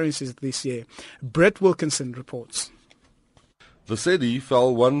African currencies this year. Brett Wilkinson reports. The cedi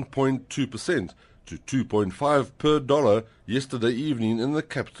fell 1.2% to 2.5 per dollar yesterday evening in the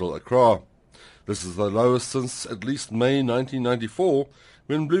capital Accra. This is the lowest since at least May 1994,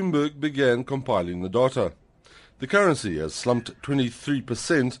 when Bloomberg began compiling the data. The currency has slumped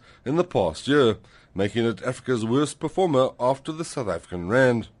 23% in the past year, making it Africa's worst performer after the South African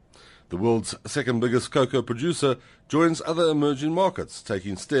rand. The world's second biggest cocoa producer joins other emerging markets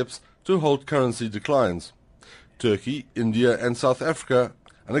taking steps to halt currency declines. Turkey, India and South Africa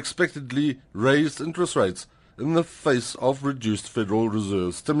unexpectedly raised interest rates in the face of reduced Federal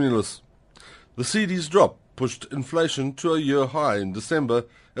Reserve stimulus. The cedi's drop pushed inflation to a year high in December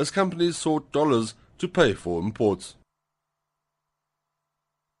as companies sought dollars to pay for imports.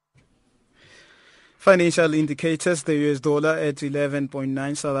 Financial indicators, the US dollar at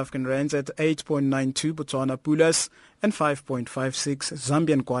 11.9, South African rands at 8.92, Botswana pulas and 5.56,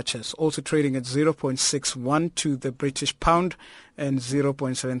 Zambian kwachas also trading at 0.61 to the British pound and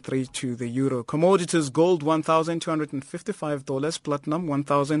 0.73 to the euro. Commodities, gold $1,255, platinum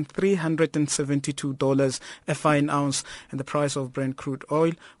 $1,372 a fine ounce, and the price of Brent crude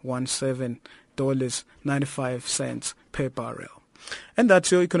oil $17.95 per barrel. And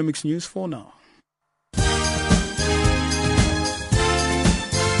that's your economics news for now.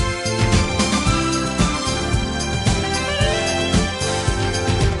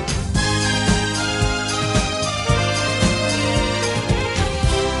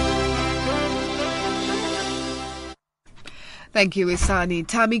 Thank you, Isani.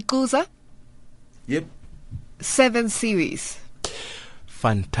 Tami Kuza? Yep. 7 series.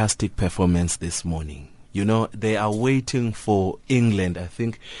 Fantastic performance this morning. You know, they are waiting for England. I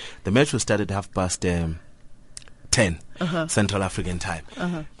think the match was started 10:30 Central African time.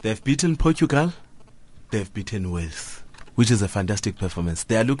 They've beaten Portugal. They've beaten Wales, which is a fantastic performance.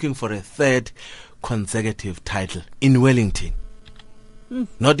 They are looking for a third consecutive title in Wellington.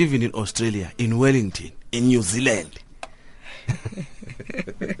 Not even in Australia, in Wellington, in New Zealand.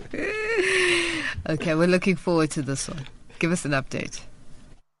 Okay, we're looking forward to this one. Give us an update.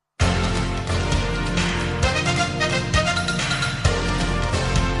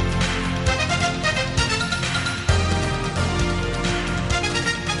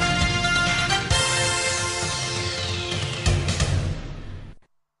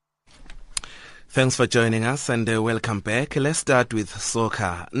 Thanks for joining us and welcome back. Let's start with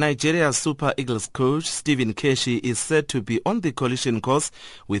soccer. Nigeria's Super Eagles coach Stephen Keshi is said to be on the collision course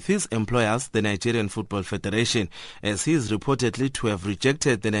with his employers, the Nigerian Football Federation, as he is reportedly to have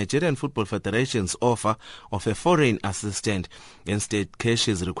rejected the Nigerian Football Federation's offer of a foreign assistant. Instead, Keshi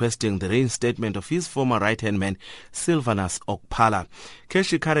is requesting the reinstatement of his former right-hand man, Sylvanus Okpala.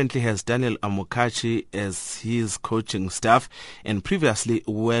 Keshi currently has Daniel Amokachi as his coaching staff and previously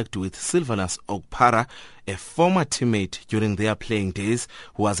worked with Sylvanus Okpara, a former teammate during their playing days,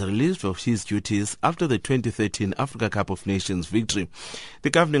 who was released of his duties after the 2013 Africa Cup of Nations victory. The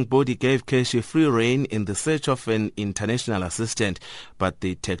governing body gave Keshi free rein in the search of an international assistant, but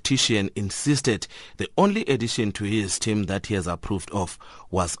the tactician insisted the only addition to his team that he has approved of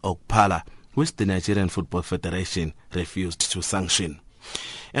was Okpala, which the Nigerian Football Federation refused to sanction.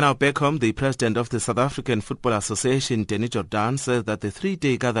 And now back home, the president of the South African Football Association, Danny Jordan, says that the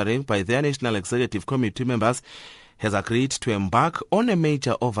 3-day gathering by their National Executive Committee members has agreed to embark on a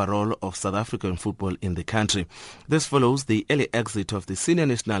major overhaul of South African football in the country. This follows the early exit of the senior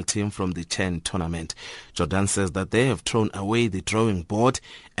national team from the CHAN tournament. Jordan says that they have thrown away the drawing board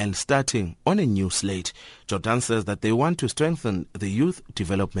and starting on a new slate. Jordan says that they want to strengthen the youth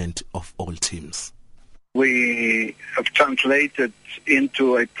development of all teams. We have translated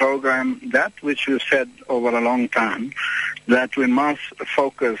into a program that which we've said over a long time, that we must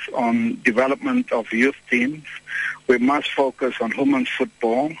focus on development of youth teams, we must focus on women's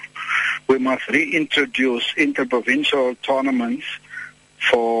football, we must reintroduce interprovincial tournaments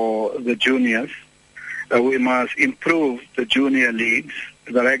for the juniors, we must improve the junior leagues,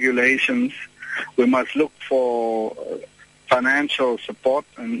 the regulations, we must look for financial support,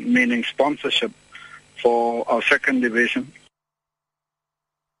 and meaning sponsorship, for our second division.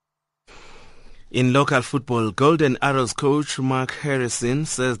 In local football, Golden Arrows coach Mark Harrison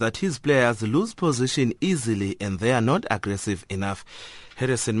says that his players lose possession easily and they are not aggressive enough.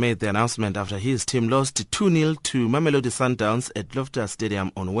 Harrison made the announcement after his team lost 2-0 to Mamelodi Sundowns at Loftus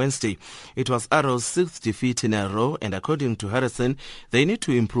Stadium on Wednesday. It was Arrows' 6th defeat in a row, and according to Harrison, they need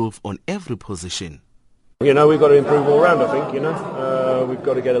to improve on every position. We've got to improve all round, I think, We've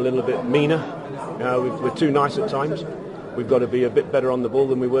got to get a little bit meaner. We're too nice at times. We've got to be a bit better on the ball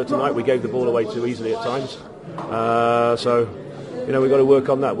than we were tonight. We gave the ball away too easily at times. We've got to work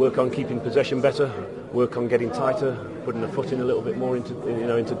on that, work on keeping possession better, work on getting tighter, putting the foot in a little bit more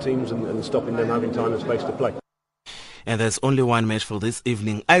into teams and stopping them having time and space to play. And there's only one match for this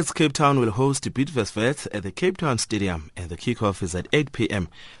evening. Ajax Cape Town will host Bidvest at the Cape Town Stadium, and the kickoff is at 8 p.m.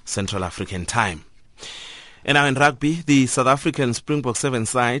 Central African time. And now in rugby, the South African Springbok Sevens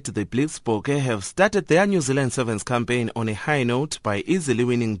side, the Blitzbokke, have started their New Zealand Sevens campaign on a high note by easily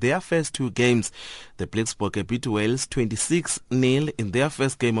winning their first two games. The Blitzbokke beat Wales 26-0 in their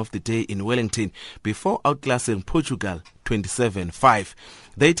first game of the day in Wellington before outclassing Portugal 27-5.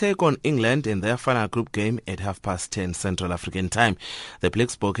 They take on England in their final group game at 10:30 Central African time. The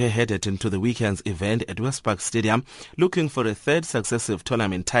Blitzbokke headed into the weekend's event at Westpark Stadium looking for a third successive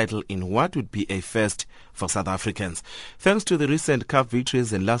tournament title in what would be a first for South Africans. Thanks to the recent cup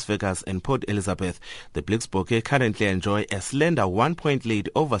victories in Las Vegas and Port Elizabeth, the Blitzbokke currently enjoy a slender 1-point lead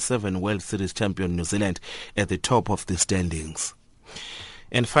over 7 World Series champion New Zealand at the top of the standings.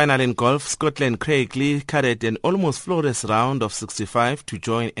 And finally in golf, Scotland Craig Lee carried an almost flawless round of 65 to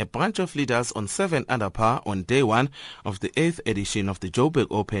join a bunch of leaders on 7 under par on day one of the 8th edition of the Joburg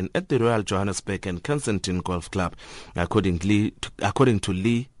Open at the Royal Johannesburg and Kensington Golf Club. According to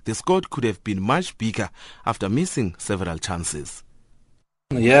Lee, the score could have been much bigger after missing several chances.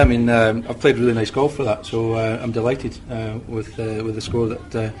 Yeah, I've played really nice golf for that, so I'm delighted with the score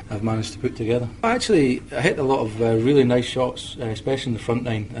that I've managed to put together. I hit a lot of really nice shots, especially in the front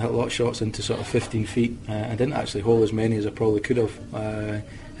nine. I hit a lot of shots into sort of 15 feet. I didn't actually hole as many as I probably could have,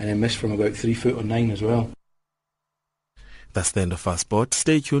 and I missed from about 3 foot on 9 as well. That's the end of our sport.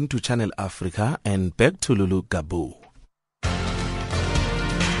 Stay tuned to Channel Africa and back to Lulu Gabu.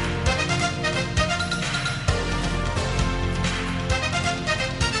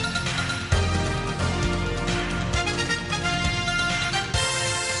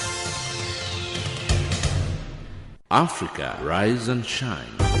 Africa, rise and shine.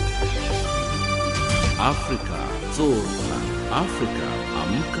 Africa, zorka. Africa,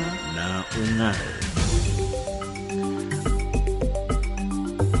 amka na ung'are.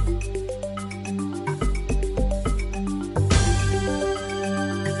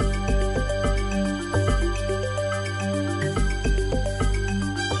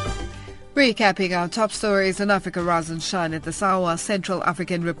 Recapping our top stories in Africa Rise and Shine at this hour, Central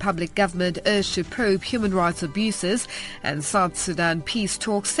African Republic government urged to probe human rights abuses, and South Sudan peace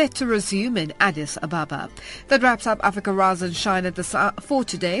talks set to resume in Addis Ababa. That wraps up Africa Rise and Shine at this hour for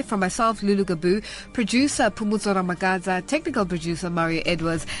today. From myself, Lulu Gabu, producer Pumuzo Ramagaza, technical producer Mario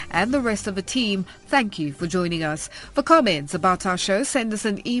Edwards, and the rest of the team, thank you for joining us. For comments about our show, send us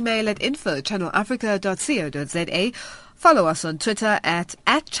an email at info@channelafrica.co.za. Follow us on Twitter at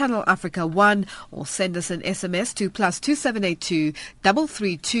Channel Africa 1 or send us an SMS to +2782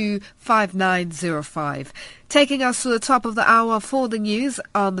 332 5905. Taking us to the top of the hour for the news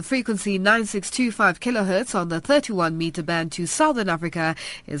on the frequency 9625 kHz on the 31 meter band to Southern Africa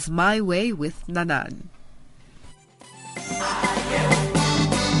is My Way with Nanan.